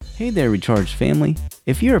Hey there, Recharged family.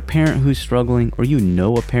 If you're a parent who's struggling, or you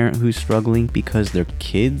know a parent who's struggling because their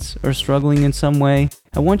kids are struggling in some way,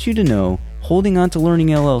 I want you to know Holding On to Learning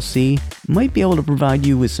LLC might be able to provide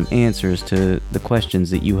you with some answers to the questions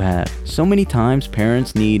that you have. So many times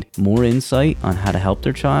parents need more insight on how to help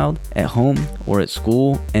their child at home or at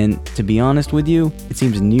school, and to be honest with you, it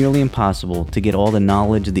seems nearly impossible to get all the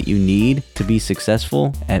knowledge that you need to be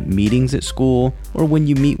successful at meetings at school or when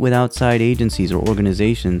you meet with outside agencies or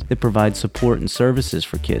organizations that provide support and services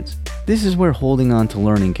for kids. This is where Holding On to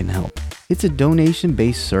Learning can help. It's a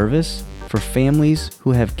donation-based service for families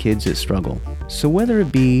who have kids that struggle. So whether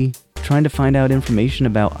it be trying to find out information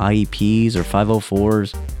about IEPs or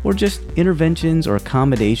 504s, or just interventions or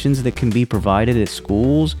accommodations that can be provided at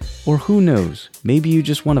schools, or who knows, maybe you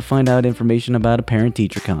just want to find out information about a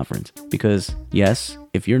parent-teacher conference. Because yes,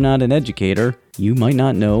 if you're not an educator, you might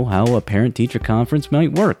not know how a parent-teacher conference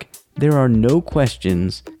might work. There are no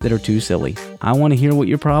questions that are too silly. I want to hear what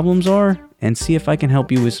your problems are and see if I can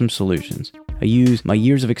help you with some solutions. I use my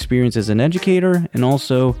years of experience as an educator and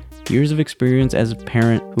also years of experience as a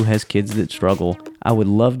parent who has kids that struggle. I would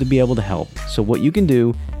love to be able to help. So what you can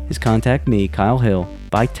do is contact me, Kyle Hill,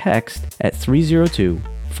 by text at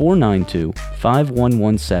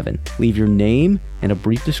 302-492-5117. Leave your name and a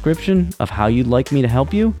brief description of how you'd like me to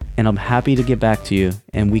help you, and I'm happy to get back to you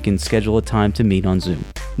and we can schedule a time to meet on Zoom.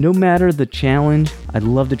 No matter the challenge, I'd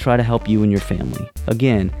love to try to help you and your family.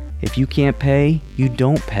 Again, if you can't pay, you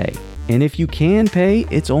don't pay. And if you can pay,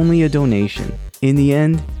 it's only a donation. In the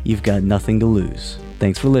end, you've got nothing to lose.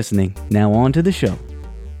 Thanks for listening. Now on to the show.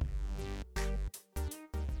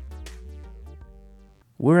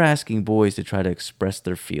 We're asking boys to try to express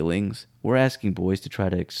their feelings. We're asking boys to try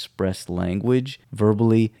to express language,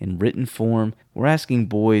 verbally, in written form. We're asking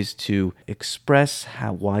boys to express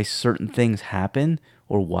why certain things happen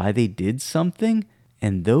or why they did something.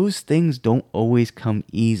 And those things don't always come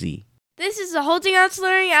easy. This is a Holding On to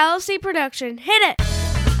Learning LLC production. Hit it!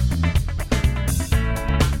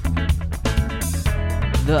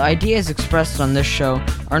 The ideas expressed on this show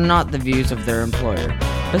are not the views of their employer.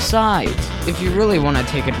 Besides, if you really want to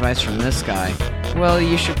take advice from this guy, well,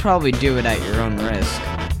 you should probably do it at your own risk.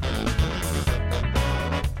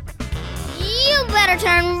 You better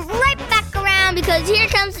turn right back around because here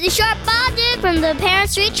comes the sharp ball dude from the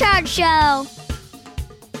Parents Recharge Show.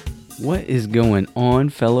 What is going on,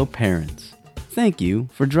 fellow parents? Thank you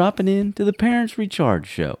for dropping in to the Parents Recharge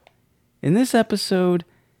Show. In this episode,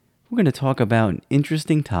 we're going to talk about an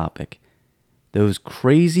interesting topic. Those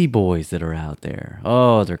crazy boys that are out there.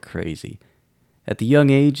 Oh, they're crazy. At the young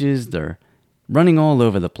ages, they're running all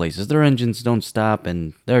over the places. Their engines don't stop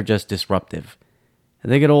and they're just disruptive.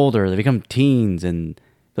 And they get older, they become teens, and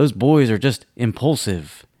those boys are just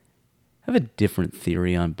impulsive. I have a different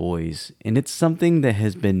theory on boys, and it's something that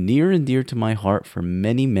has been near and dear to my heart for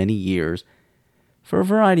many, many years for a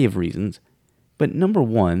variety of reasons. But number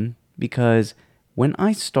one, because when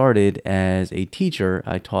I started as a teacher,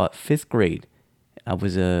 I taught 5th grade. I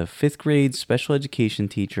was a 5th grade special education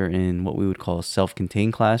teacher in what we would call a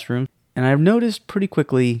self-contained classroom. And I've noticed pretty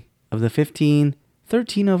quickly, of the 15,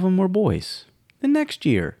 13 of them were boys. The next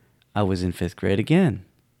year, I was in 5th grade again.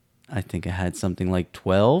 I think I had something like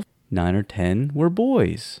 12. 9 or 10 were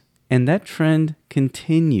boys. And that trend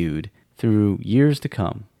continued through years to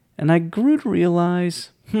come. And I grew to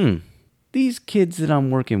realize, these kids that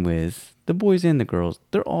I'm working with, the boys and the girls,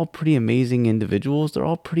 they're all pretty amazing individuals. They're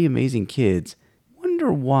all pretty amazing kids.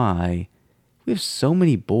 Wonder why we have so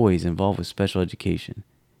many boys involved with special education.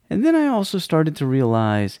 And then I also started to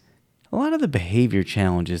realize a lot of the behavior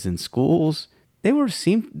challenges in schools, they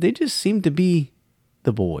just seemed to be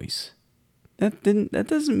the boys. That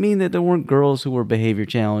doesn't mean that there weren't girls who were behavior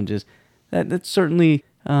challenges. That certainly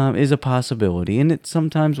is a possibility, and it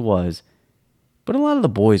sometimes was. But a lot of the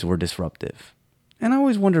boys were disruptive. And I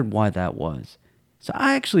always wondered why that was. So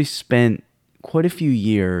I actually spent quite a few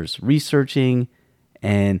years researching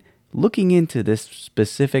and looking into this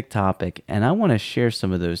specific topic, and I want to share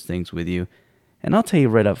some of those things with you. And I'll tell you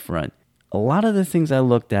right up front, a lot of the things I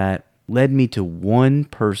looked at led me to one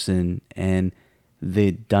person and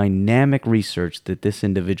the dynamic research that this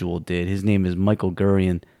individual did. His name is Michael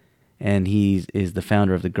Gurian, and he is the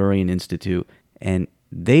founder of the Gurian Institute. And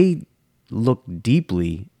they look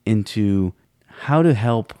deeply into how to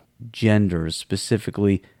help genders,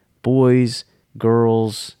 specifically boys,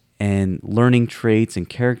 girls, and learning traits and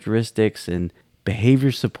characteristics and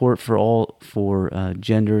behavior support for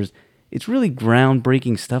genders. It's really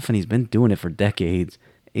groundbreaking stuff, and he's been doing it for decades.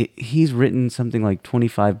 He's written something like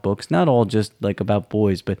 25 books, not all just like about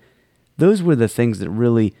boys, but those were the things that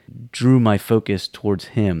really drew my focus towards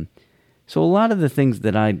him. So a lot of the things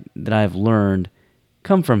that I've learned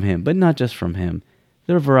come from him, but not just from him.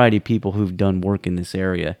 There are a variety of people who've done work in this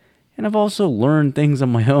area, and I've also learned things on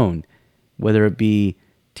my own, whether it be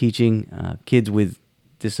teaching kids with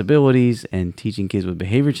disabilities and teaching kids with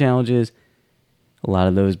behavior challenges, a lot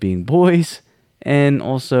of those being boys, and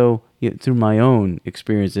also through my own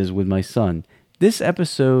experiences with my son. This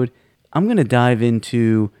episode, I'm going to dive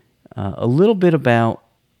into a little bit about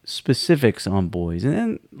specifics on boys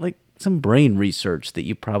and like some brain research that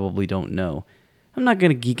you probably don't know. I'm not going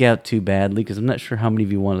to geek out too badly because I'm not sure how many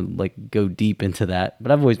of you want to like go deep into that,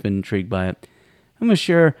 but I've always been intrigued by it. I'm going to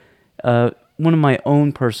share one of my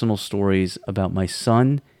own personal stories about my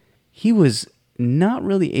son. He was not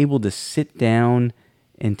really able to sit down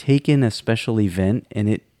and take in a special event, and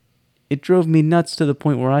it drove me nuts to the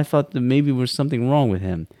point where I thought that maybe there was something wrong with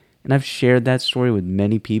him. And I've shared that story with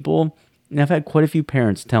many people, and I've had quite a few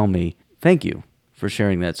parents tell me, thank you for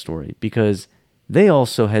sharing that story, because they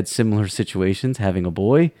also had similar situations having a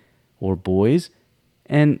boy or boys,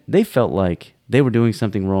 and they felt like they were doing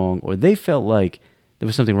something wrong, or they felt like there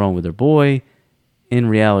was something wrong with their boy. In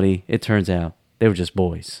reality, it turns out they were just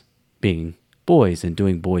boys, being boys and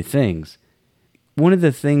doing boy things. One of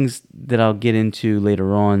the things that I'll get into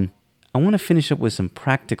later on, I want to finish up with some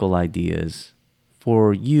practical ideas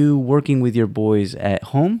for you working with your boys at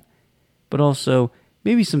home, but also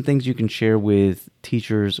maybe some things you can share with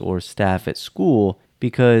teachers or staff at school,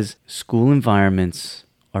 because school environments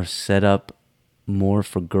are set up more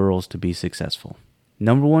for girls to be successful.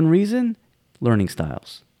 Number one reason, learning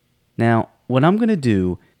styles. Now, what I'm going to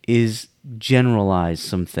do is generalize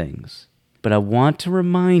some things, but I want to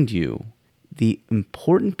remind you the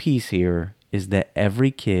important piece here is that every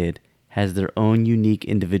kid has their own unique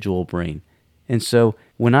individual brain. And so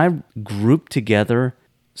when I group together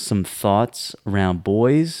some thoughts around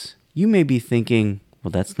boys, you may be thinking,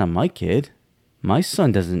 well, that's not my kid. My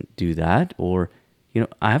son doesn't do that. Or,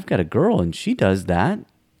 I've got a girl and she does that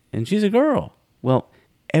and she's a girl. Well,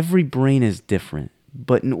 every brain is different.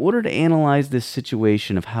 But in order to analyze this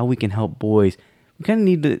situation of how we can help boys, we kind of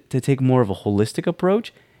need to take more of a holistic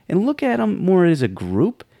approach and look at them more as a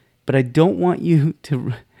group. But I don't want you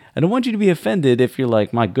to be offended if you're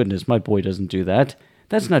like, my goodness, my boy doesn't do that.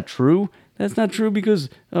 That's not true. That's not true because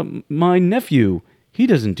my nephew, he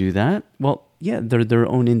doesn't do that. Well, yeah, they're their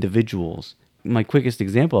own individuals. My quickest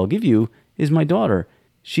example I'll give you is my daughter.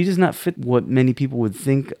 She does not fit what many people would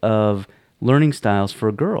think of learning styles for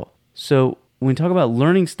a girl. So when we talk about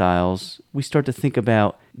learning styles, we start to think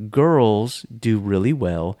about girls do really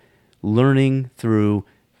well learning through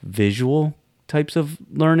visual types of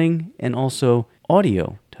learning and also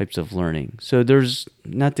audio types of learning. So there's,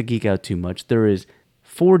 not to geek out too much, there is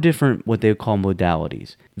 4 different what they call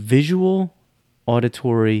modalities: visual,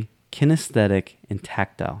 auditory, kinesthetic, and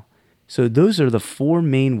tactile. So those are the 4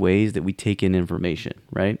 main ways that we take in information,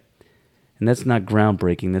 right? And that's not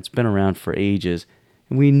groundbreaking. That's been around for ages.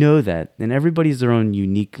 And we know that. And everybody's their own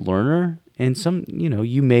unique learner. And some,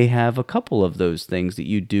 you may have a couple of those things that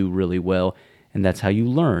you do really well, and that's how you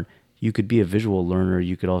learn. You could be a visual learner.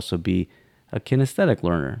 You could also be a kinesthetic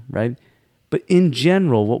learner, right? But in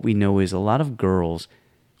general, what we know is a lot of girls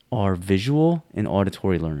are visual and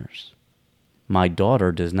auditory learners. My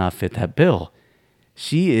daughter does not fit that bill.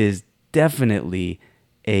 She is definitely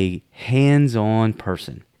a hands-on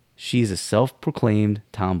person. She's a self-proclaimed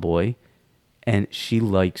tomboy, and she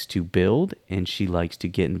likes to build, and she likes to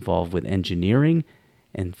get involved with engineering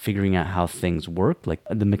and figuring out how things work. Like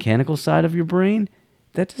the mechanical side of your brain,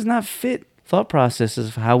 that does not fit thought processes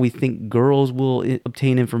of how we think girls will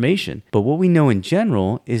obtain information. But what we know in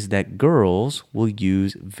general is that girls will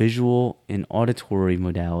use visual and auditory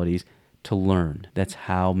modalities to learn. That's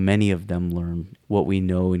how many of them learn. What we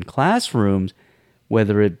know in classrooms,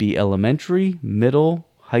 whether it be elementary, middle,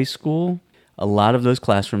 high school, a lot of those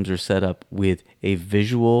classrooms are set up with a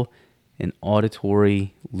visual and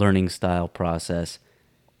auditory learning style process,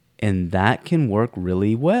 and that can work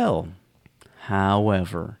really well.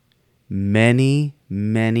 However, many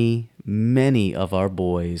of our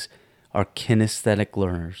boys are kinesthetic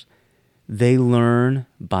learners. They learn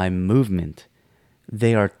by movement.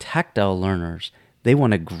 They are tactile learners. They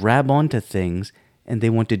want to grab onto things and they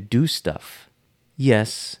want to do stuff.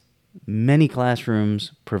 Yes, many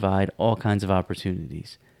classrooms provide all kinds of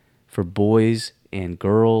opportunities for boys and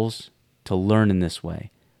girls to learn in this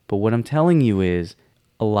way. But what I'm telling you is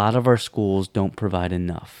a lot of our schools don't provide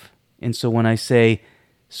enough. And so when I say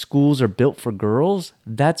schools are built for girls,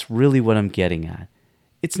 that's really what I'm getting at.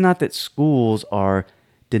 It's not that schools are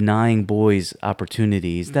denying boys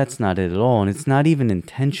opportunities. That's not it at all. And it's not even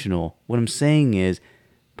intentional. What I'm saying is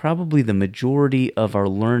probably the majority of our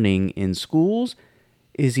learning in schools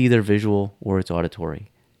is either visual or it's auditory.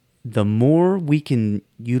 The more we can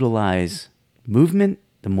utilize movement,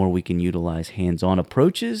 the more we can utilize hands-on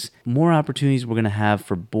approaches, more opportunities we're going to have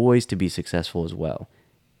for boys to be successful as well.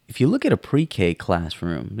 If you look at a pre-K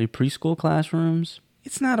classroom, the preschool classrooms,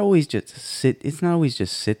 it's not always just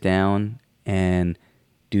sit down and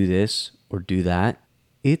do this or do that.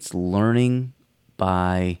 It's learning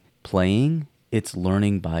by playing, it's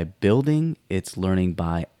learning by building, it's learning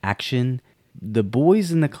by action. The boys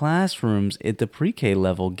in the classrooms at the pre-K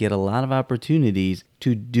level get a lot of opportunities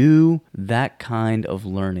to do that kind of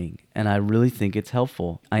learning, and I really think it's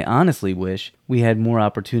helpful. I honestly wish we had more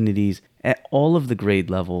opportunities at all of the grade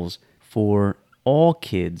levels for all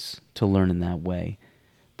kids to learn in that way.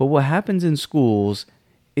 But what happens in schools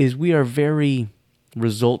is we are very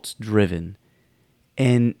results driven,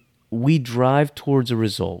 and we drive towards a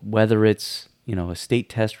result, whether it's, a state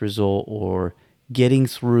test result or getting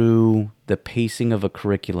through the pacing of a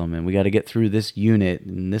curriculum, and we got to get through this unit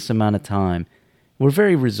in this amount of time. We're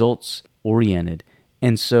very results oriented.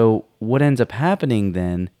 And so what ends up happening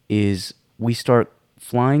then is we start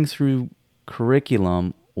flying through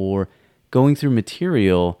curriculum or going through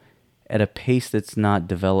material at a pace that's not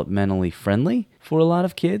developmentally friendly for a lot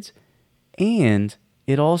of kids. And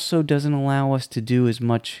it also doesn't allow us to do as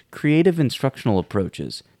much creative instructional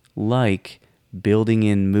approaches, like building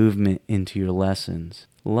in movement into your lessons,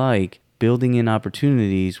 like building in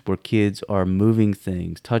opportunities where kids are moving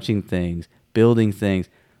things, touching things, building things,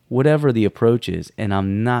 whatever the approach is. And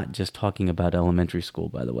I'm not just talking about elementary school,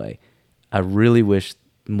 by the way. I really wish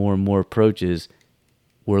more and more approaches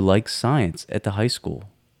were like science at the high school,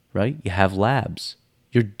 right? You have labs,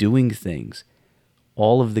 you're doing things.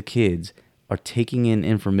 All of the kids are taking in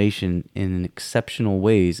information in exceptional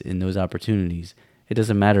ways in those opportunities. It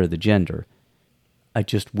doesn't matter the gender. I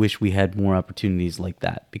just wish we had more opportunities like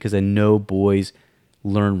that, because I know boys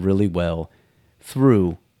learn really well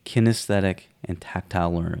through kinesthetic and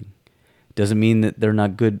tactile learning. It doesn't mean that they're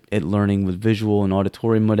not good at learning with visual and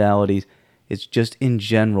auditory modalities. It's just in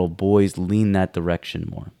general, boys lean that direction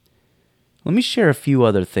more. Let me share a few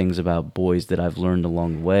other things about boys that I've learned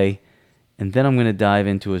along the way, and then I'm going to dive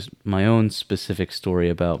into my own specific story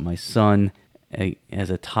about my son as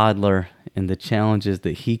a toddler and the challenges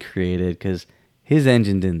that he created, because his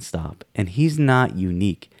engine didn't stop, and he's not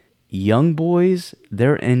unique. Young boys,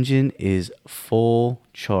 their engine is full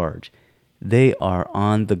charge. They are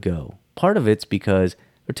on the go. Part of it's because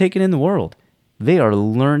they're taking in the world. They are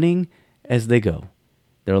learning as they go.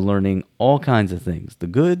 They're learning all kinds of things, the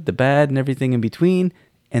good, the bad, and everything in between,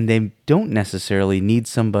 and they don't necessarily need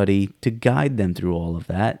somebody to guide them through all of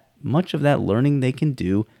that. Much of that learning they can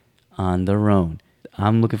do on their own.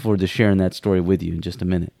 I'm looking forward to sharing that story with you in just a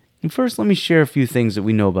minute. And first, let me share a few things that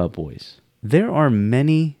we know about boys. There are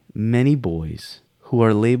many, many boys who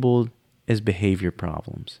are labeled as behavior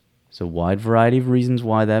problems. There's a wide variety of reasons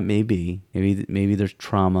why that may be. Maybe there's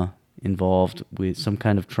trauma involved, with some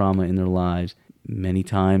kind of trauma in their lives. Many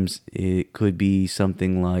times it could be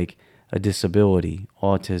something like a disability,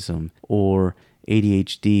 autism, or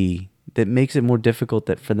ADHD that makes it more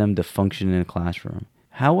difficult for them to function in a classroom.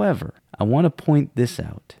 However, I want to point this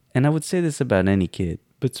out, and I would say this about any kid,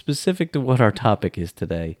 but specific to what our topic is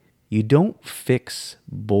today. You don't fix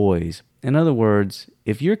boys. In other words,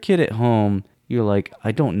 if your kid at home, you're like,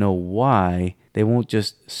 I don't know why they won't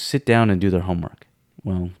just sit down and do their homework.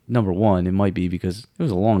 Well, number one, it might be because it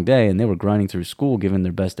was a long day and they were grinding through school, giving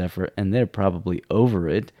their best effort, and they're probably over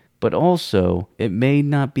it. But also, it may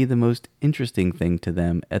not be the most interesting thing to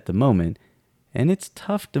them at the moment, and it's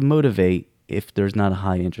tough to motivate if there's not a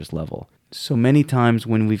high interest level. So many times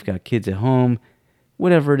when we've got kids at home,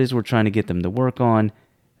 whatever it is we're trying to get them to work on,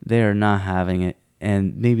 they're not having it,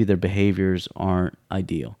 and maybe their behaviors aren't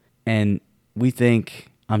ideal. And we think,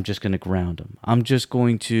 I'm just going to ground them. I'm just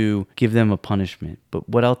going to give them a punishment. But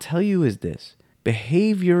what I'll tell you is this.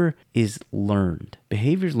 Behavior is learned.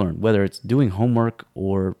 Behavior is learned, whether it's doing homework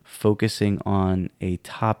or focusing on a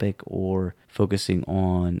topic or focusing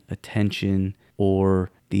on attention or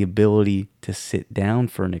the ability to sit down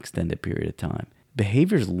for an extended period of time.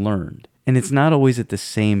 Behavior is learned. And it's not always at the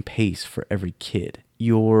same pace for every kid.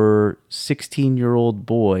 Your 16-year-old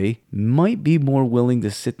boy might be more willing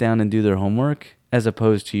to sit down and do their homework as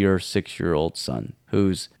opposed to your 6-year-old son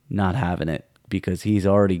who's not having it because he's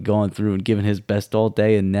already gone through and given his best all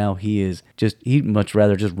day, and now he'd much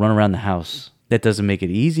rather just run around the house. That doesn't make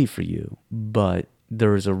it easy for you, but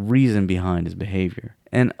there is a reason behind his behavior.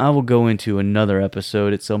 And I will go into another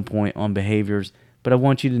episode at some point on behaviors, but what I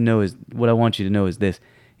want you to know is this.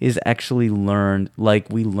 Is actually learned, like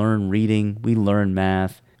we learn reading, we learn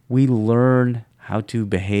math, We learn how to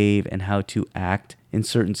behave and how to act in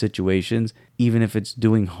certain situations, even if it's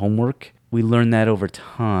doing homework. We learn that over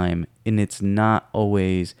time, and it's not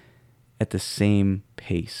always at the same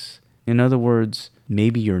pace. In other words,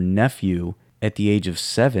 maybe your nephew at the age of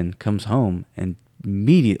 7 comes home and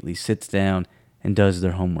immediately sits down and does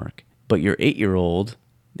their homework. But your 8-year-old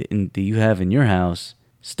that you have in your house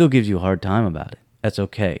still gives you a hard time about it. That's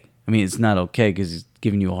okay. I mean, it's not okay because he's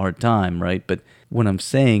giving you a hard time, right? But what I'm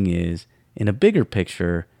saying is, in a bigger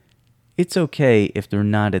picture, it's okay if they're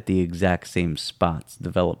not at the exact same spots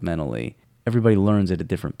developmentally. Everybody learns at a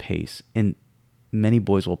different pace, and many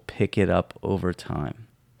boys will pick it up over time.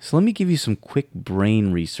 So let me give you some quick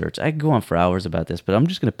brain research. I could go on for hours about this, but I'm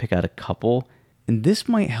just going to pick out a couple, and this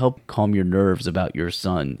might help calm your nerves about your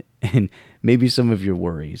son and maybe some of your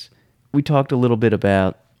worries. We talked a little bit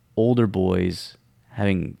about older boys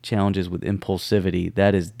having challenges with impulsivity.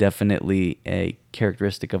 That is definitely a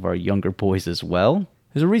characteristic of our younger boys as well.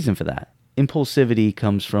 There's a reason for that. Impulsivity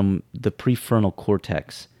comes from the prefrontal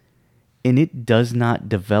cortex, and it does not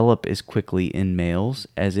develop as quickly in males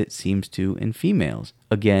as it seems to in females.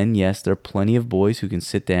 Again, yes, there are plenty of boys who can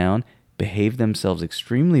sit down, behave themselves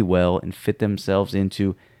extremely well, and fit themselves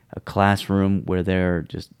into a classroom where they're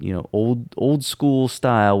just, old school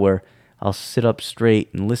style where I'll sit up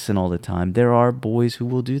straight and listen all the time. There are boys who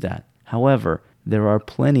will do that. However, there are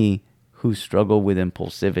plenty who struggle with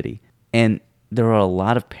impulsivity. And there are a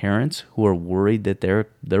lot of parents who are worried that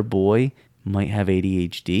their boy might have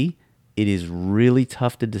ADHD. It is really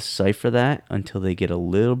tough to decipher that until they get a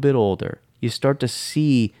little bit older. You start to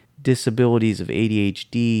see disabilities of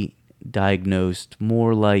ADHD diagnosed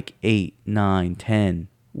more like 8, 9, 10.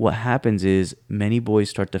 What happens is many boys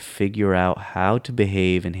start to figure out how to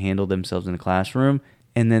behave and handle themselves in the classroom,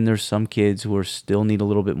 and then there's some kids who still need a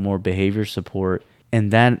little bit more behavior support, and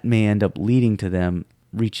that may end up leading to them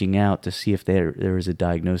reaching out to see if there is a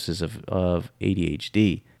diagnosis of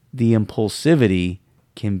ADHD. The impulsivity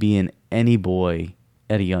can be in any boy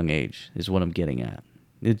at a young age, is what I'm getting at.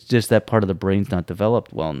 It's just that part of the brain's not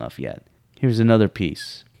developed well enough yet. Here's another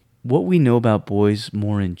piece. What we know about boys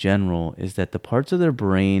more in general is that the parts of their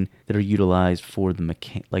brain that are utilized for the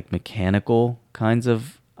mechanical kinds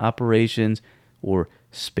of operations or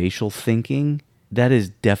spatial thinking, that is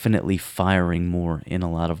definitely firing more in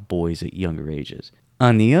a lot of boys at younger ages.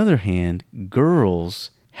 On the other hand,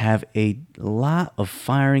 girls have a lot of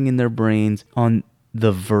firing in their brains on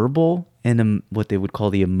the verbal and what they would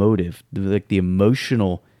call the emotive, the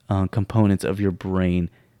emotional components of your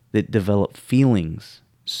brain that develop feelings.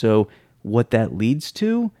 So what that leads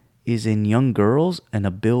to is in young girls an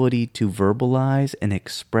ability to verbalize and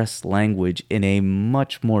express language in a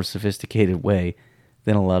much more sophisticated way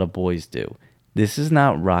than a lot of boys do. This is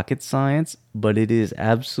not rocket science, but it is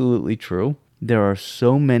absolutely true. There are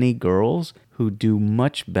so many girls who do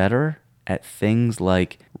much better at things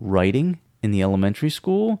like writing in the elementary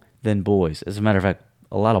school than boys. As a matter of fact,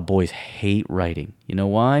 a lot of boys hate writing. You know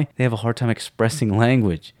why? They have a hard time expressing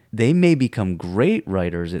language. They may become great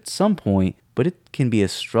writers at some point, but it can be a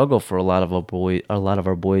struggle for a lot of our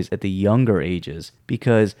boys at the younger ages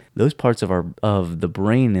because those parts of the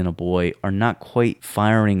brain in a boy are not quite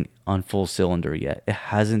firing on full cylinder yet. It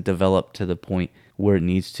hasn't developed to the point where it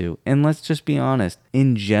needs to. And let's just be honest,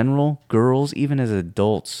 in general, girls, even as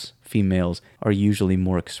adults, females, are usually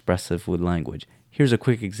more expressive with language. Here's a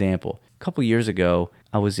quick example. A couple years ago,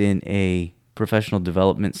 I was in a professional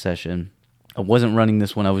development session. I wasn't running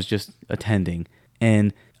this one, I was just attending.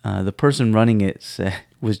 And the person running it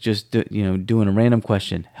was just doing a random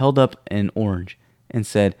question, held up an orange and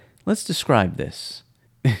said, "Let's describe this."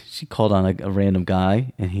 She called on a random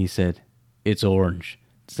guy and he said, "It's orange."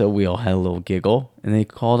 So we all had a little giggle, and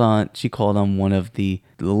she called on one of the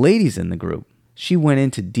ladies in the group. She went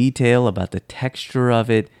into detail about the texture of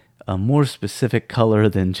it, a more specific color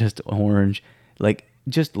than just orange,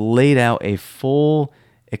 just laid out a full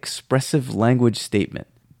expressive language statement.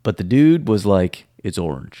 But the dude was like, "It's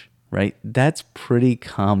orange," right? That's pretty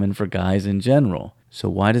common for guys in general. So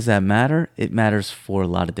why does that matter? It matters for a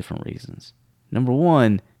lot of different reasons. Number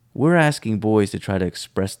one, we're asking boys to try to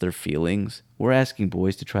express their feelings. We're asking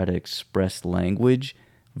boys to try to express language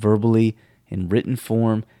verbally in written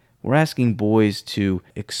form. We're asking boys to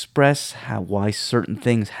express why certain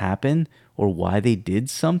things happen or why they did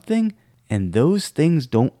something. And those things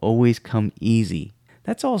don't always come easy.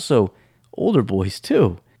 That's also older boys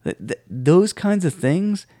too. Those kinds of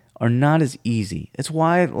things are not as easy. That's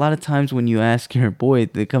why a lot of times when you ask your boy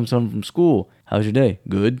that comes home from school, "How's your day?"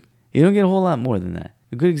 "Good." You don't get a whole lot more than that.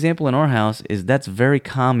 A good example in our house is that's very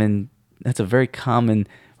common. That's a very common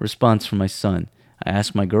response from my son. I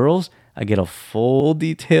ask my girls, I get a full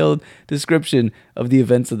detailed description of the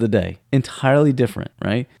events of the day. Entirely different,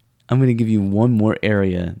 right? I'm going to give you one more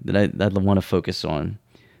area that I want to focus on.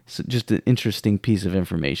 So just an interesting piece of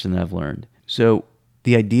information that I've learned. So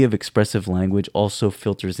the idea of expressive language also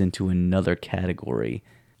filters into another category,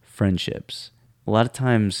 friendships. A lot of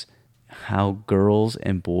times how girls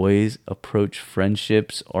and boys approach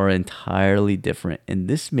friendships are entirely different. And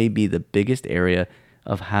this may be the biggest area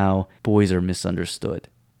of how boys are misunderstood.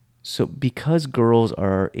 So because girls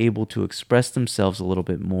are able to express themselves a little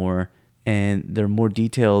bit more and they're more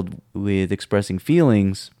detailed with expressing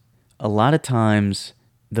feelings, a lot of times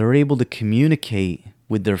they're able to communicate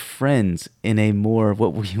with their friends in a more,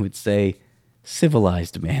 what we would say,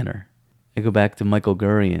 civilized manner. I go back to Michael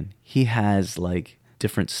Gurian. He has like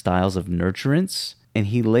different styles of nurturance, and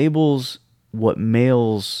he labels what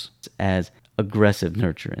males as aggressive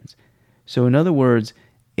nurturance. So in other words,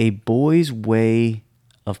 a boy's way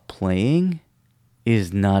of playing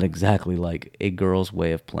is not exactly like a girl's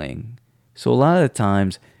way of playing. So a lot of the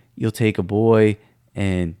times you'll take a boy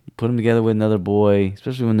and put them together with another boy,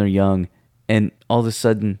 especially when they're young, and all of a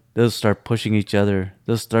sudden they'll start pushing each other.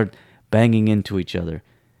 They'll start banging into each other.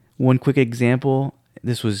 One quick example,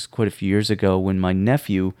 this was quite a few years ago when my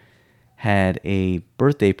nephew had a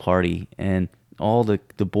birthday party, and all the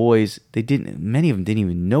boys, many of them didn't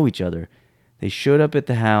even know each other. They showed up at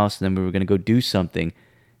the house, and then we were going to go do something.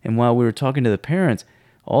 And while we were talking to the parents,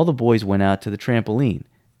 all the boys went out to the trampoline.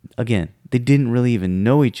 Again, they didn't really even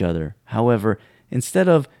know each other. However, instead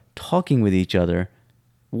of talking with each other,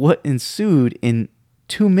 what ensued in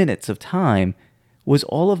 2 minutes of time was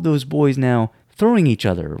all of those boys now throwing each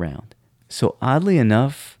other around. So oddly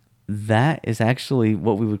enough, that is actually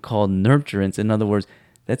what we would call nurturance. In other words,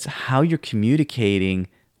 that's how you're communicating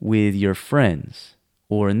with your friends,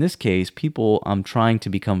 or in this case, people I'm trying to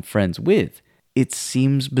become friends with. It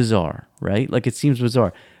seems bizarre, right? Like it seems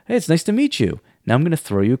bizarre. Hey, it's nice to meet you. Now I'm going to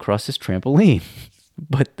throw you across this trampoline.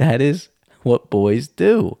 But that is what boys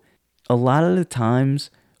do. A lot of the times,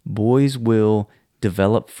 boys will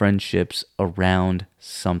develop friendships around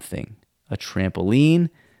something. A trampoline,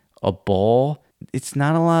 a ball. It's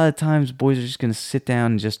not a lot of times boys are just going to sit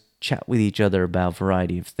down and just chat with each other about a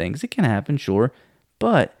variety of things. It can happen, sure,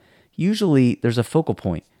 but usually there's a focal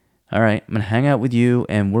point. All right, I'm going to hang out with you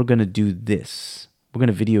and we're going to do this. We're going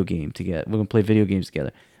to video game together. We're going to play video games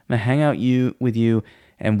together. I'm going to hang out with you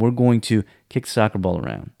and we're going to kick the soccer ball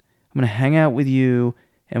around. I'm going to hang out with you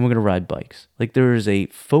and we're going to ride bikes. Like there is a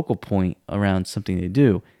focal point around something they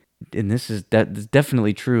do. And that's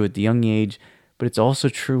definitely true at the young age, but it's also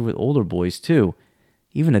true with older boys too.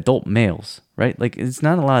 Even adult males, right? Like it's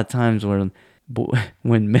not a lot of times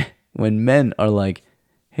when men are like,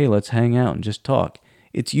 hey, let's hang out and just talk.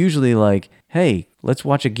 It's usually like, hey, let's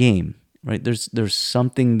watch a game, right? There's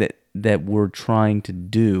something that we're trying to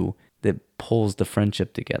do that pulls the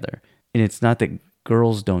friendship together. And it's not that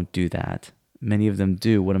girls don't do that. Many of them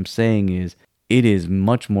do. What I'm saying is it is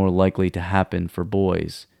much more likely to happen for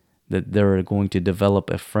boys that they're going to develop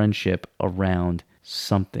a friendship around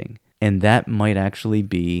something. And that might actually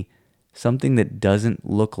be something that doesn't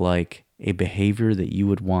look like a behavior that you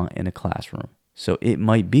would want in a classroom. So it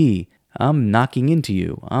might be, I'm knocking into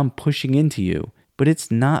you, I'm pushing into you, but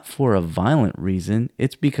it's not for a violent reason.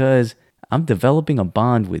 It's because I'm developing a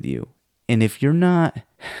bond with you. And if you're not,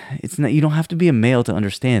 you don't have to be a male to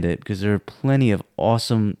understand it, because there are plenty of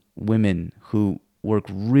awesome women who work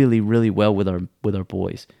really, really well with our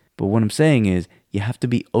boys. But what I'm saying is you have to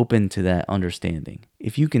be open to that understanding.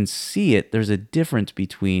 If you can see it, there's a difference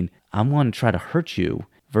between I want to try to hurt you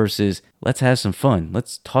versus let's have some fun.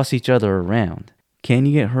 Let's toss each other around. Can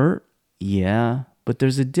you get hurt? Yeah, but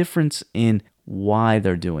there's a difference in why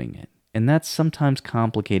they're doing it. And that's sometimes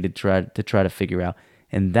complicated to try to figure out.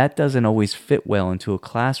 And that doesn't always fit well into a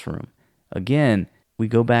classroom. Again, we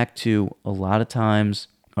go back to a lot of times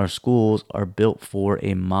our schools are built for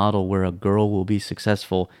a model where a girl will be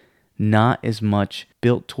successful, not as much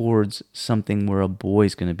built towards something where a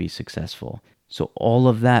boy's going to be successful. So all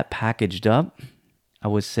of that packaged up, I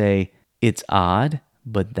would say it's odd,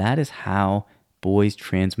 but that is how boys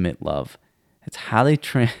transmit love. It's how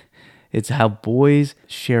it's how boys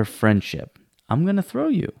share friendship. I'm going to throw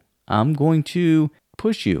you. I'm going to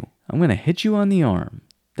push you. I'm going to hit you on the arm.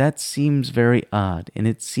 That seems very odd and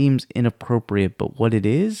it seems inappropriate, but what it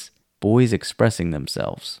is, boys expressing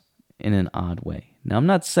themselves in an odd way. Now, I'm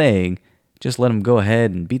not saying just let them go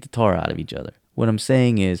ahead and beat the tar out of each other. What I'm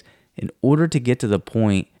saying is, in order to get to the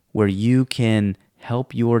point where you can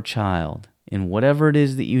help your child in whatever it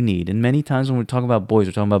is that you need, and many times when we're talking about boys,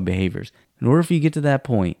 we're talking about behaviors. In order for you to get to that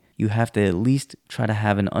point, you have to at least try to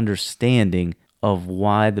have an understanding of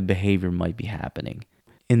why the behavior might be happening.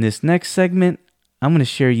 In this next segment, I'm going to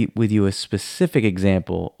share with you a specific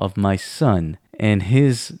example of my son and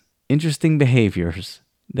his interesting behaviors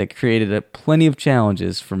that created plenty of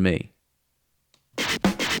challenges for me.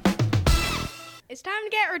 It's time to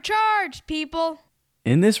get recharged, people.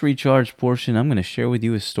 In this recharge portion, I'm going to share with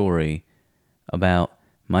you a story about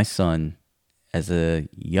my son as a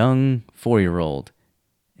young 4-year-old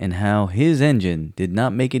and how his engine did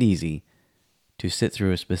not make it easy to sit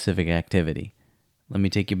through a specific activity. Let me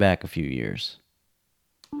take you back a few years.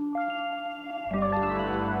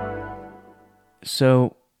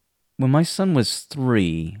 So, when my son was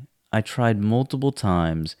 3, I tried multiple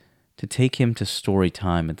times to take him to story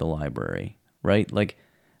time at the library, right? Like,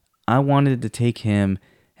 I wanted to take him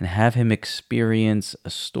and have him experience a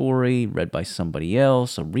story read by somebody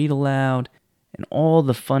else, a read aloud, and all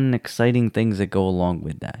the fun and exciting things that go along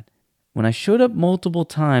with that. When I showed up multiple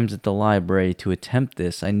times at the library to attempt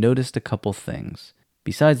this, I noticed a couple things.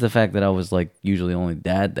 Besides the fact that I was usually only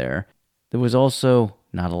dad there was also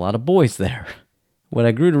not a lot of boys there. What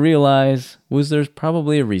I grew to realize was there's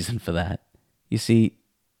probably a reason for that. You see,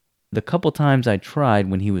 the couple times I tried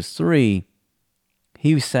when he was 3,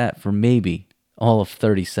 he sat for maybe all of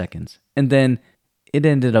 30 seconds. And then it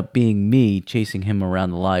ended up being me chasing him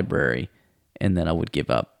around the library, and then I would give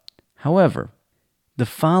up. However, the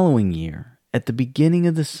following year, at the beginning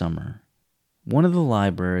of the summer, one of the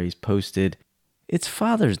libraries posted, "It's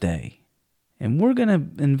Father's Day, and we're going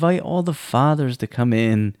to invite all the fathers to come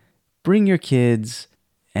in, bring your kids,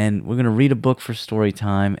 and we're going to read a book for story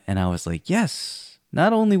time." And I was like, yes,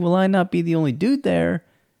 not only will I not be the only dude there,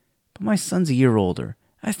 but my son's a year older.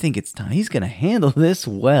 I think it's time. He's going to handle this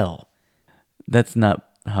well. That's not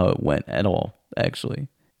how it went at all, actually.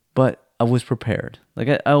 But I was prepared.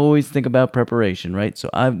 I always think about preparation, right?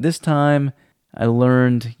 So this time I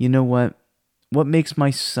learned, you know what? What makes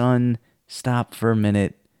my son stop for a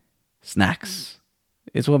minute? Snacks.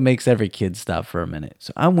 It's what makes every kid stop for a minute.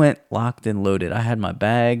 So I went locked and loaded. I had my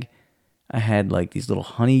bag. I had these little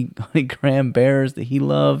honeygram bears that he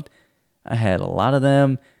loved. I had a lot of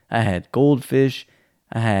them. I had goldfish.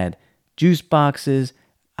 I had juice boxes.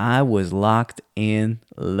 I was locked and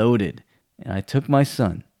loaded. And I took my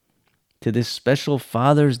son to this special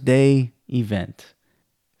Father's Day event,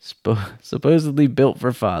 supposedly built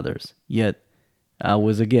for fathers. Yet I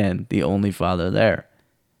was again the only father there.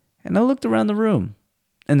 And I looked around the room,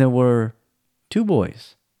 and there were 2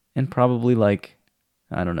 boys and probably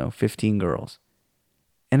 15 girls.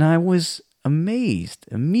 And I was amazed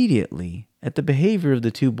immediately at the behavior of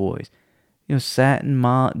the 2 boys. Sat in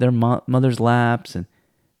their mother's laps, and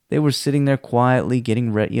they were sitting there quietly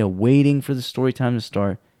getting ready, waiting for the story time to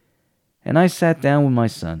start. And I sat down with my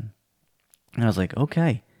son, and I was like,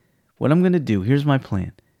 okay, what I'm going to do, here's my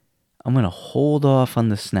plan. I'm going to hold off on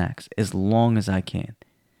the snacks as long as I can.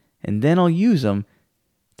 And then I'll use them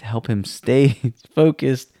to help him stay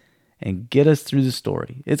focused and get us through the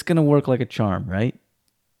story. It's going to work like a charm, right?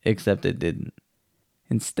 Except it didn't.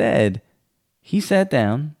 Instead, he sat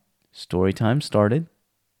down, story time started,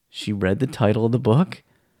 she read the title of the book,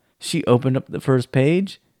 she opened up the first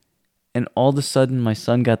page, and all of a sudden my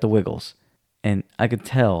son got the wiggles. And I could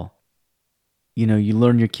tell, you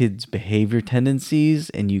learn your kid's behavior tendencies,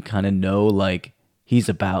 and you kind of know he's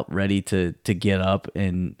about ready to get up,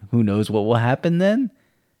 and who knows what will happen then.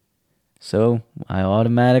 So I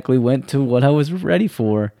automatically went to what I was ready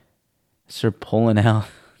for. Started pulling out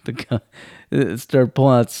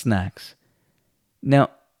snacks. Now,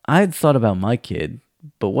 I had thought about my kid,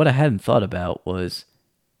 but what I hadn't thought about was,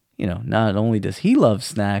 not only does he love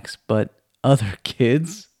snacks, but other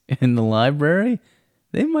kids in the library,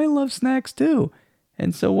 they might love snacks too.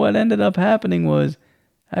 And so what ended up happening was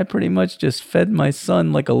I pretty much just fed my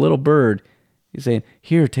son like a little bird. He's saying,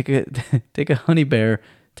 "Here, take a honey bear,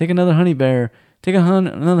 take another honey bear, take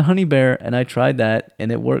another honey bear." And I tried that,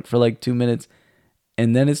 and it worked for 2 minutes.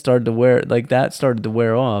 And then it started to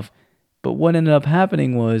wear off. But what ended up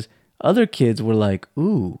happening was other kids were like,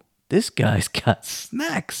 "Ooh, this guy's got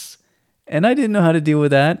snacks." And I didn't know how to deal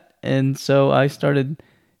with that. And so I started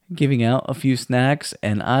giving out a few snacks.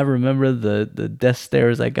 And I remember the death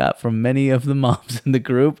stares I got from many of the moms in the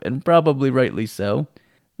group, and probably rightly so.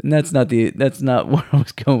 And that's not where I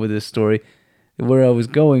was going with this story. Where I was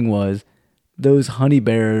going was those honey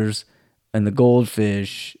bears and the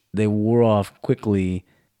goldfish, they wore off quickly,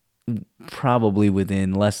 probably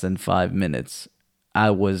within less than 5 minutes.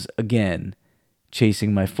 I was, again,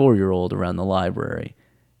 chasing my 4-year-old around the library.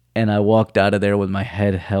 And I walked out of there with my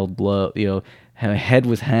head held low, my head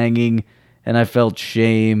was hanging, and I felt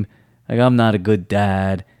shame. I'm not a good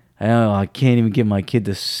dad. I can't even get my kid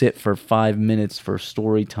to sit for 5 minutes for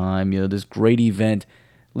story time. This great event,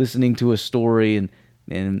 listening to a story,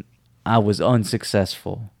 and I was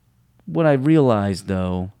unsuccessful. What I realized,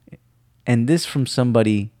 though, and this from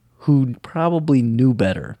somebody who probably knew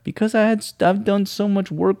better, because I've done so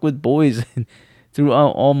much work with boys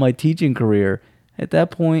throughout all my teaching career. At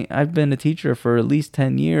that point, I've been a teacher for at least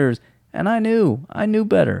 10 years, and I knew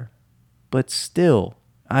better. But still,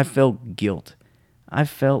 I felt guilt. I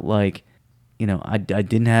felt like, I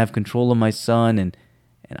didn't have control of my son, and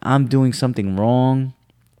I'm doing something wrong.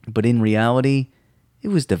 But in reality, it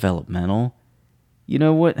was developmental. You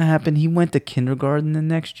know what happened? He went to kindergarten the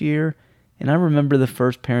next year, and I remember the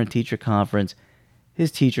first parent-teacher conference.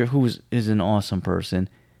 His teacher, who is an awesome person,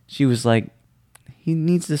 she was like, he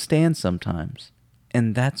needs to stand sometimes,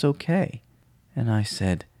 and that's okay. And I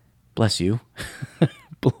said, bless you.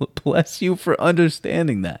 Bless you for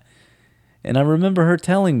understanding that. And I remember her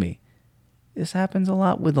telling me, this happens a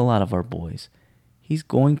lot with a lot of our boys. He's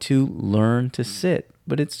going to learn to sit,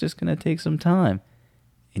 but it's just going to take some time.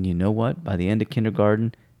 And you know what? By the end of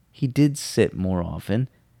kindergarten, he did sit more often,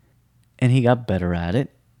 and he got better at it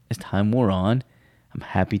as time wore on. I'm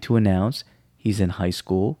happy to announce he's in high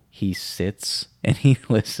school. He sits, and he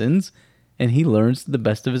listens, and he learns to the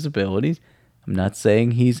best of his abilities. I'm not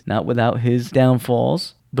saying he's not without his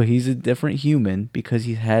downfalls, but he's a different human because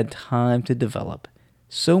he's had time to develop.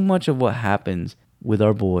 So much of what happens with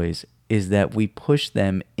our boys is that we push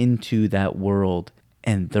them into that world,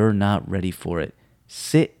 and they're not ready for it.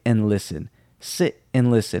 Sit and listen. Sit and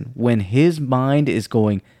listen. When his mind is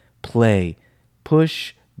going, play,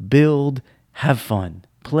 push, build, have fun.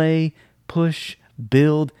 Play, push,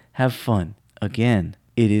 build, have fun. Again,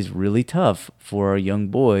 it is really tough for our young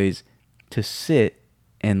boys to sit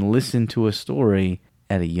and listen to a story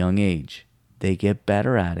at a young age. They get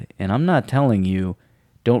better at it. And I'm not telling you,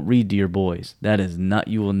 don't read to your boys. That is not,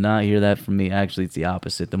 you will not hear that from me. Actually, it's the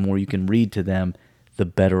opposite. The more you can read to them, the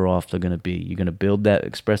better off they're going to be. You're going to build that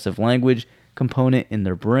expressive language component in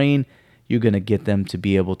their brain. You're going to get them to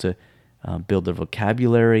be able to build their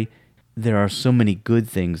vocabulary. There are so many good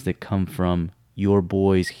things that come from your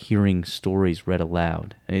boys hearing stories read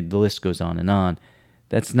aloud. The list goes on and on.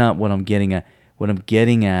 That's not what I'm getting at. What I'm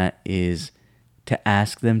getting at is to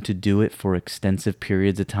ask them to do it for extensive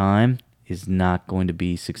periods of time is not going to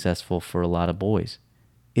be successful for a lot of boys.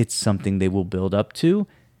 It's something they will build up to.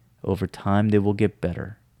 Over time, they will get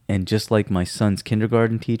better. And just like my son's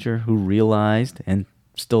kindergarten teacher who realized, and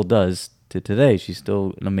still does to today, she's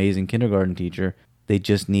still an amazing kindergarten teacher, they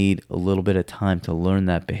just need a little bit of time to learn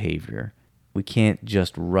that behavior. We can't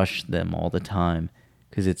just rush them all the time,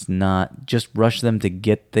 because it's not just rush them to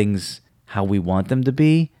get things how we want them to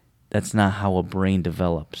be. That's not how a brain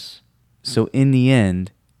develops. So in the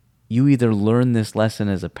end, you either learn this lesson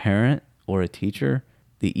as a parent or a teacher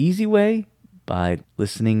the easy way by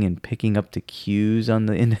listening and picking up the cues on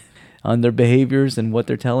their behaviors and what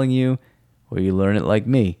they're telling you, or you learn it like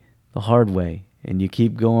me, the hard way, and you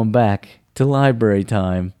keep going back to library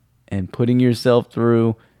time and putting yourself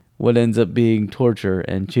through what ends up being torture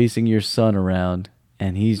and chasing your son around,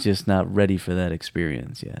 and he's just not ready for that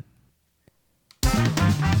experience yet.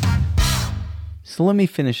 So let me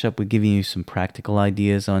finish up with giving you some practical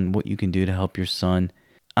ideas on what you can do to help your son.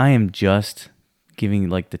 I am just giving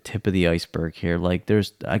like the tip of the iceberg here.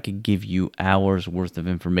 I could give you hours worth of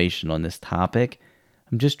information on this topic.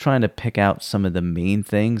 I'm just trying to pick out some of the main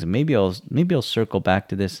things, and maybe I'll circle back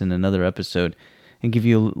to this in another episode and give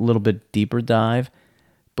you a little bit deeper dive.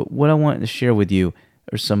 But what I wanted to share with you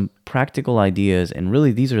are some practical ideas, and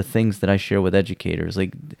really these are things that I share with educators.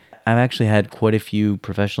 Like, I've actually had quite a few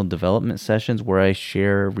professional development sessions where I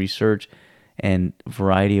share research and a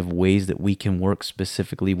variety of ways that we can work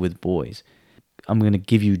specifically with boys. I'm going to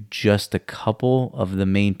give you just a couple of the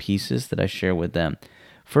main pieces that I share with them.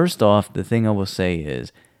 First off, the thing I will say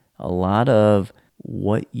is a lot of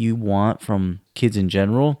what you want from kids in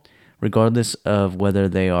general, regardless of whether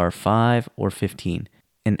they are 5 or 15,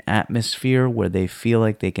 an atmosphere where they feel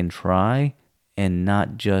like they can try and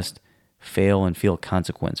not just fail and feel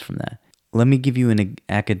consequence from that. Let me give you an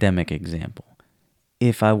academic example.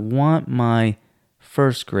 If I want my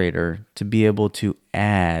first grader to be able to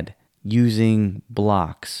add using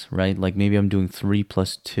blocks, right? Like maybe I'm doing 3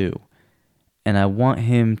 plus 2, and I want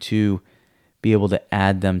him to be able to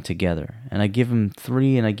add them together. And I give him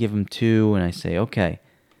 3 and I give him 2, and I say, okay.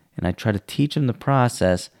 And I try to teach him the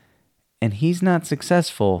process, and he's not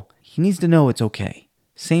successful. He needs to know it's okay.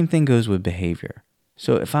 Same thing goes with behavior.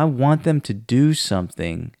 So if I want them to do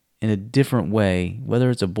something in a different way, whether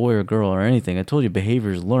it's a boy or girl or anything, I told you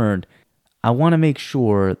behavior is learned, I want to make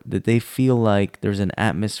sure that they feel like there's an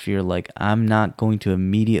atmosphere like I'm not going to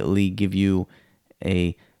immediately give you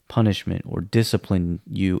a punishment or discipline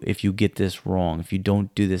you if you get this wrong, if you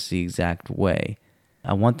don't do this the exact way.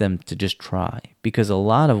 I want them to just try, because a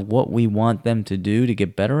lot of what we want them to do to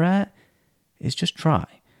get better at is just try.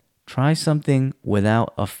 Try something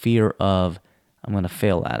without a fear of, I'm going to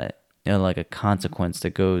fail at it, like a consequence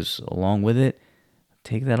that goes along with it.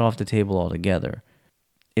 Take that off the table altogether.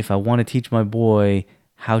 If I want to teach my boy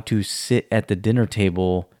how to sit at the dinner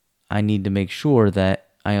table, I need to make sure that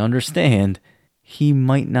I understand he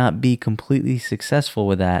might not be completely successful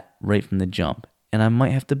with that right from the jump. And I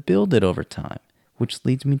might have to build it over time, which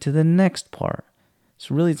leads me to the next part.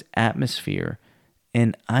 So really it's atmosphere.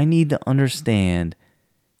 And I need to understand,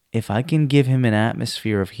 if I can give him an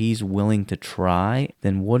atmosphere if he's willing to try,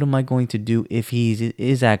 then what am I going to do if he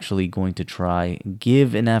is actually going to try?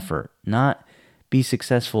 Give an effort, not be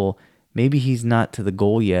successful. Maybe he's not to the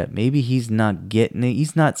goal yet. Maybe he's not getting it.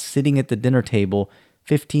 He's not sitting at the dinner table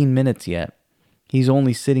 15 minutes yet. He's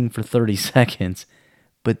only sitting for 30 seconds.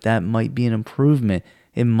 But that might be an improvement.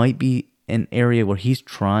 It might be an area where he's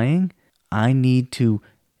trying. I need to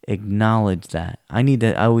acknowledge that.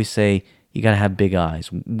 I always say, you got to have big eyes.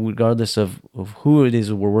 Regardless of who it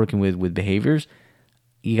is we're working with behaviors,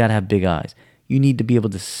 you got to have big eyes. You need to be able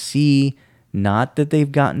to see, not that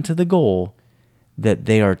they've gotten to the goal, that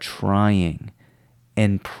they are trying,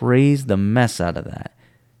 and praise the mess out of that.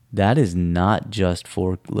 That is not just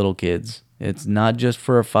for little kids. It's not just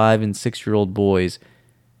for our 5 and 6-year-old boys.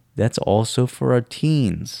 That's also for our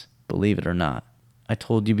teens, believe it or not. I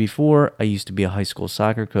told you before, I used to be a high school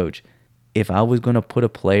soccer coach. If I was going to put a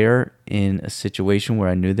player in a situation where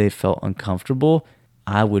I knew they felt uncomfortable,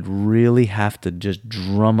 I would really have to just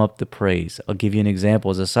drum up the praise. I'll give you an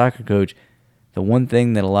example. As a soccer coach, the one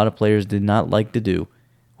thing that a lot of players did not like to do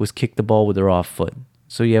was kick the ball with their off foot.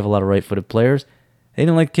 So you have a lot of right-footed players. They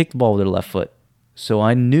didn't like to kick the ball with their left foot. So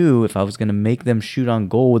I knew if I was going to make them shoot on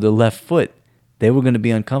goal with their left foot, they were going to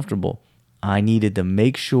be uncomfortable. I needed to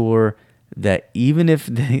make sure that even if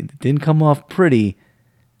they didn't come off pretty,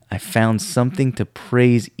 I found something to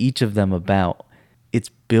praise each of them about. It's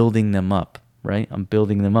building them up, right? I'm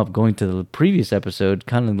building them up. Going to the previous episode,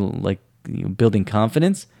 kind of like building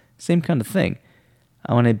confidence, same kind of thing.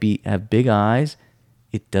 I want to have big eyes.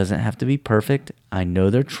 It doesn't have to be perfect. I know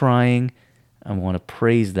they're trying. I want to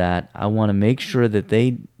praise that. I want to make sure that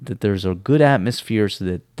there's a good atmosphere so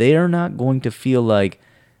that they are not going to feel like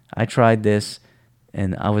I tried this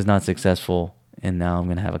and I was not successful and now I'm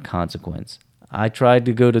going to have a consequence. I tried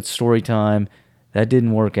to go to story time. That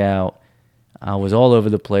didn't work out. I was all over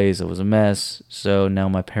the place. It was a mess. So now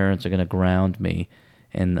my parents are going to ground me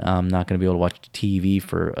and I'm not going to be able to watch TV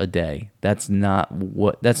for a day. That's not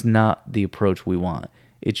the approach we want.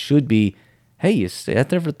 It should be, hey, you sat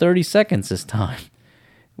there for 30 seconds this time.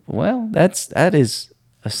 Well, that is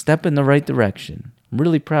a step in the right direction. I'm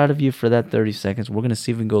really proud of you for that 30 seconds. We're going to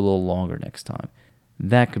see if we can go a little longer next time.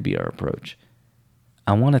 That could be our approach.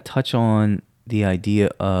 I want to touch on the idea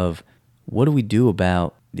of what do we do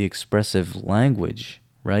about the expressive language,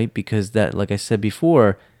 right? Because that, like I said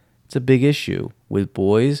before, it's a big issue. With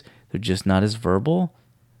boys, they're just not as verbal.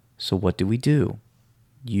 So what do?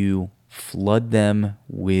 You flood them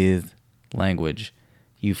with language.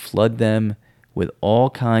 You flood them with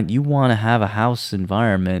you want to have a house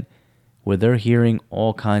environment where they're hearing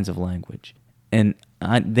all kinds of language. And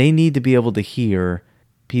they need to be able to hear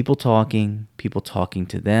people talking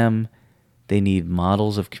to them. They need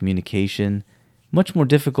models of communication. Much more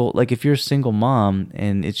difficult, like if you're a single mom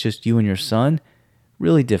and it's just you and your son,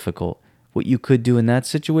 really difficult. What you could do in that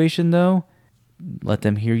situation, though, let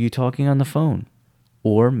them hear you talking on the phone.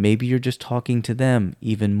 Or maybe you're just talking to them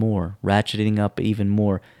even more, ratcheting up even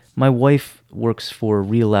more. My wife works for a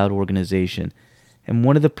Read Aloud organization, and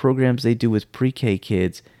one of the programs they do with pre-K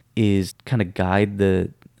kids is kind of guide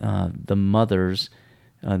the mothers,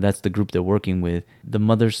 that's the group they're working with, the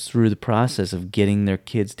mothers through the process of getting their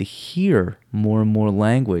kids to hear more and more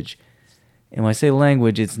language. And when I say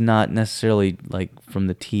language, it's not necessarily like from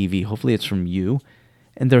the TV. Hopefully it's from you.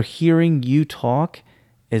 And they're hearing you talk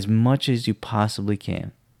as much as you possibly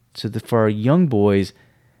can. So for our young boys,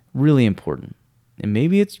 really important. And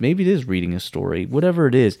maybe it is reading a story, whatever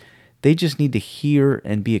it is. They just need to hear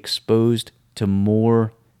and be exposed to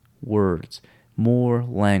more words, more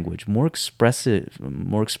language, more expressive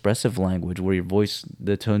language where your voice,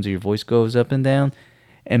 the tones of your voice goes up and down,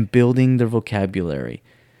 and building their vocabulary.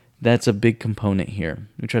 That's a big component here.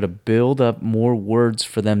 We try to build up more words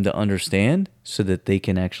for them to understand so that they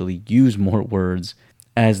can actually use more words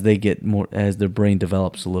as their brain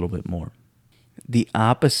develops a little bit more. The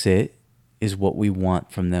opposite is what we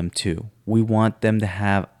want from them too. We want them to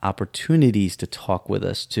have opportunities to talk with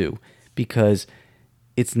us too, because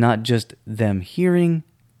it's not just them hearing.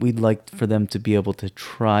 We'd like for them to be able to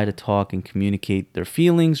try to talk and communicate their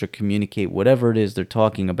feelings or communicate whatever it is they're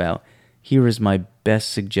talking about. Here is my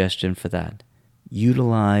best suggestion for that.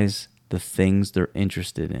 Utilize the things they're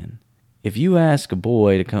interested in. If you ask a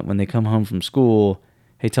boy to come when they come home from school,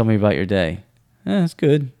 hey, tell me about your day. It's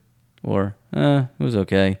good. Or, it was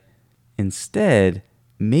okay. Instead,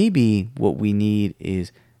 maybe what we need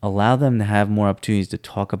is allow them to have more opportunities to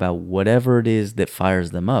talk about whatever it is that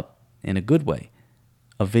fires them up in a good way.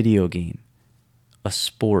 A video game, a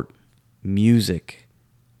sport, music,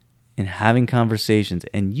 and having conversations.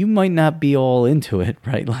 And you might not be all into it,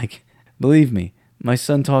 right? Like, believe me, my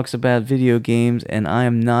son talks about video games and I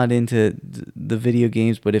am not into the video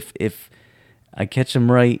games, but if I catch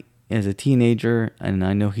him right as a teenager, and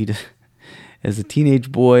I know he does, as a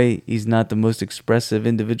teenage boy, he's not the most expressive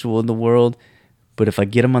individual in the world, but if I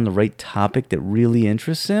get him on the right topic that really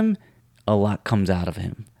interests him, a lot comes out of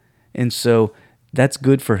him. And so that's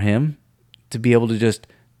good for him to be able to just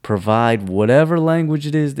provide whatever language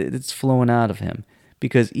it is that's flowing out of him.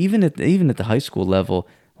 Because even at the high school level,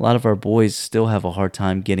 a lot of our boys still have a hard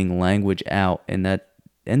time getting language out, and that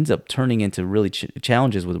ends up turning into really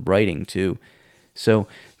challenges with writing too. So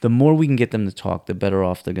the more we can get them to talk, the better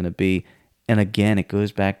off they're going to be. And again, it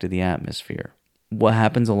goes back to the atmosphere. What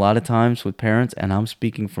happens a lot of times with parents, and I'm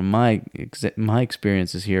speaking from my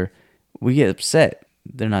experiences here, we get upset.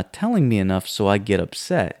 They're not telling me enough, so I get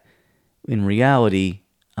upset. In reality,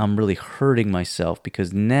 I'm really hurting myself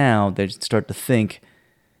because now they start to think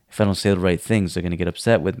if I don't say the right things, they're going to get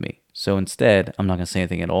upset with me. So instead, I'm not going to say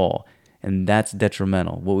anything at all. And that's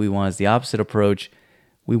detrimental. What we want is the opposite approach.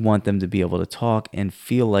 We want them to be able to talk and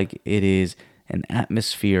feel like it is an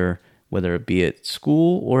atmosphere, whether it be at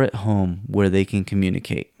school or at home, where they can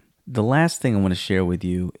communicate. The last thing I want to share with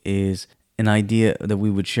you is an idea that we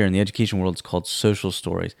would share in the education world. It's called social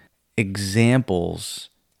stories. Examples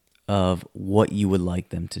of what you would like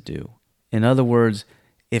them to do. In other words,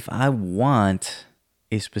 if I want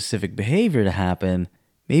a specific behavior to happen,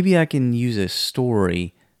 maybe I can use a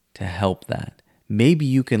story to help that. Maybe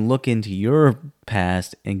you can look into your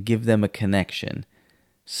past and give them a connection,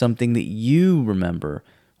 something that you remember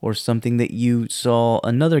or something that you saw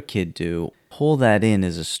another kid do. Pull that in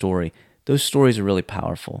as a story. Those stories are really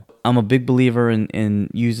powerful. I'm a big believer in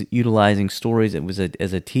utilizing stories.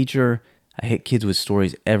 As a teacher, I hit kids with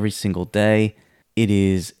stories every single day. It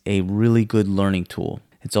is a really good learning tool.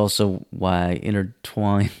 It's also why I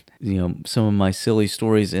intertwine, some of my silly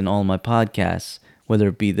stories in all my podcasts, whether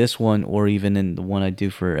it be this one or even in the one I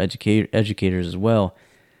do for educators as well.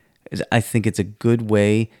 I think it's a good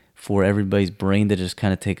way for everybody's brain to just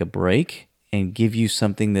kind of take a break and give you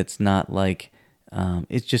something that's not like,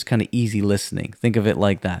 it's just kind of easy listening. Think of it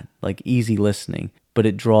like that, like easy listening, but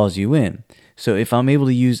it draws you in. So if I'm able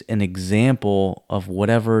to use an example of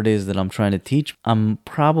whatever it is that I'm trying to teach, I'm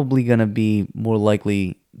probably going to be more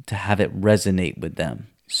likely to have it resonate with them.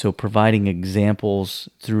 So providing examples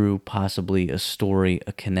through possibly a story,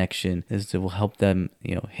 a connection, is that will help them,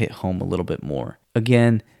 hit home a little bit more.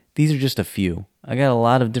 Again, these are just a few. I got a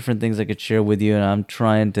lot of different things I could share with you, and I'm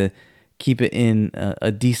trying to keep it in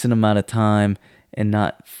a decent amount of time and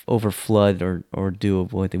not overflood or do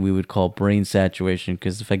what we would call brain saturation,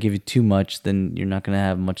 because if I give you too much, then you're not going to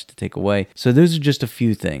have much to take away. So those are just a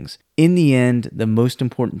few things. In the end, the most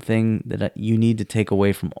important thing that you need to take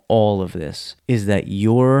away from all of this is that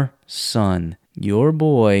your son, your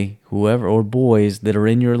boy, whoever, or boys that are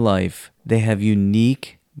in your life, they have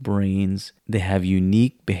unique brains, they have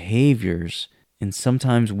unique behaviors, and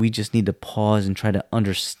sometimes we just need to pause and try to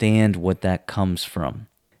understand what that comes from.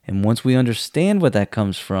 And once we understand what that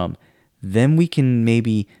comes from, then we can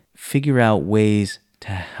maybe figure out ways to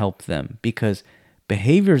help them, because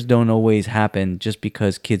behaviors don't always happen just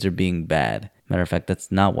because kids are being bad. Matter of fact,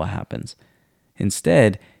 that's not what happens.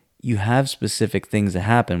 Instead, you have specific things that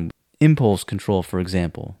happen. Impulse control, for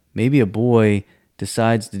example. Maybe a boy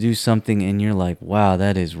decides to do something and you're like, wow,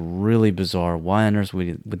 that is really bizarre. Why on earth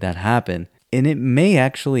would that happen? And it may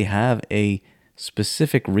actually have a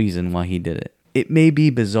specific reason why he did it. It may be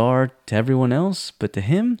bizarre to everyone else, but to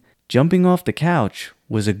him, jumping off the couch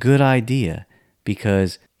was a good idea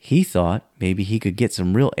because he thought maybe he could get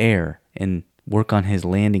some real air and work on his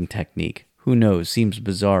landing technique. Who knows? Seems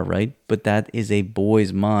bizarre, right? But that is a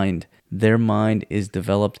boy's mind. Their mind is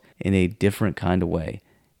developed in a different kind of way.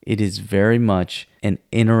 It is very much an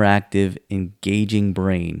interactive, engaging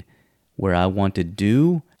brain where I want to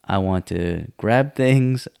do, I want to grab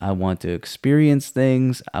things. I want to experience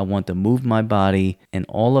things. I want to move my body. And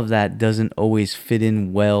all of that doesn't always fit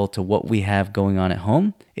in well to what we have going on at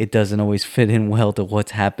home. It doesn't always fit in well to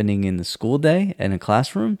what's happening in the school day and a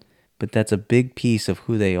classroom. But that's a big piece of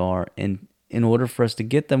who they are. And in order for us to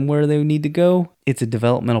get them where they need to go, it's a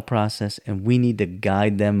developmental process, and we need to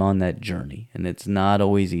guide them on that journey. And it's not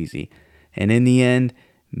always easy. And in the end,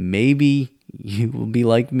 maybe you will be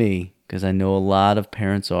like me, because I know a lot of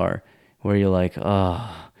parents are, where you're like,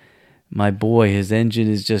 oh, my boy, his engine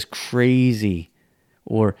is just crazy.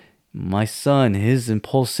 Or my son, his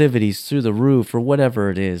impulsivity's through the roof, or whatever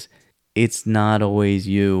it is. It's not always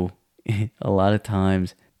you. A lot of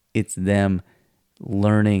times, it's them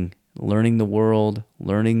learning the world,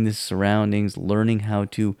 learning the surroundings, learning how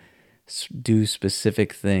to do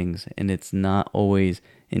specific things. And it's not always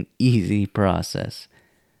an easy process.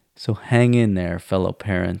 So hang in there, fellow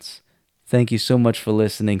parents. Thank you so much for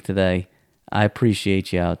listening today. I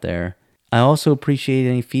appreciate you out there. I also appreciate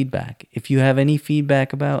any feedback. If you have any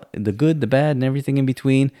feedback about the good, the bad, and everything in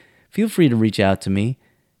between, feel free to reach out to me.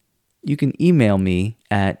 You can email me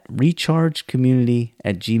at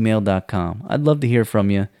rechargecommunity@gmail.com. I'd love to hear from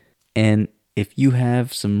you. And if you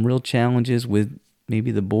have some real challenges with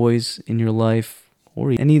maybe the boys in your life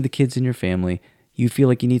or any of the kids in your family, you feel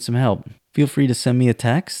like you need some help, feel free to send me a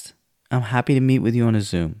text. I'm happy to meet with you on a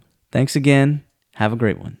Zoom. Thanks again. Have a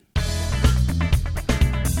great one.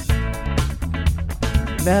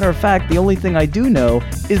 Matter of fact, the only thing I do know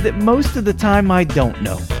is that most of the time I don't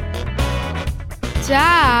know.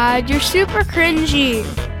 Dad, you're super cringy.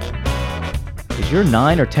 Is your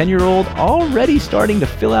 9 or 10-year-old already starting to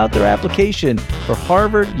fill out their application for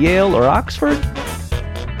Harvard, Yale, or Oxford?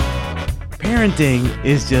 Parenting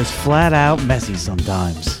is just flat out messy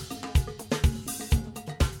sometimes.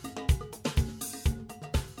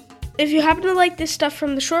 If you happen to like this stuff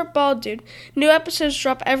from the Short Bald Dude, new episodes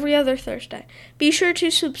drop every other Thursday. Be sure to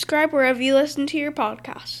subscribe wherever you listen to your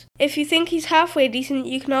podcasts. If you think he's halfway decent,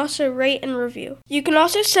 you can also rate and review. You can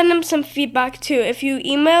also send him some feedback too if you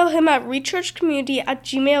email him at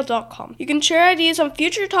rechargecommunity@gmail.com. You can share ideas on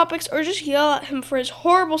future topics or just yell at him for his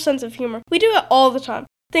horrible sense of humor. We do it all the time.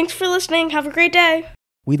 Thanks for listening. Have a great day.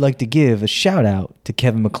 We'd like to give a shout out to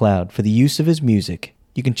Kevin MacLeod for the use of his music.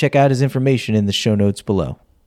 You can check out his information in the show notes below.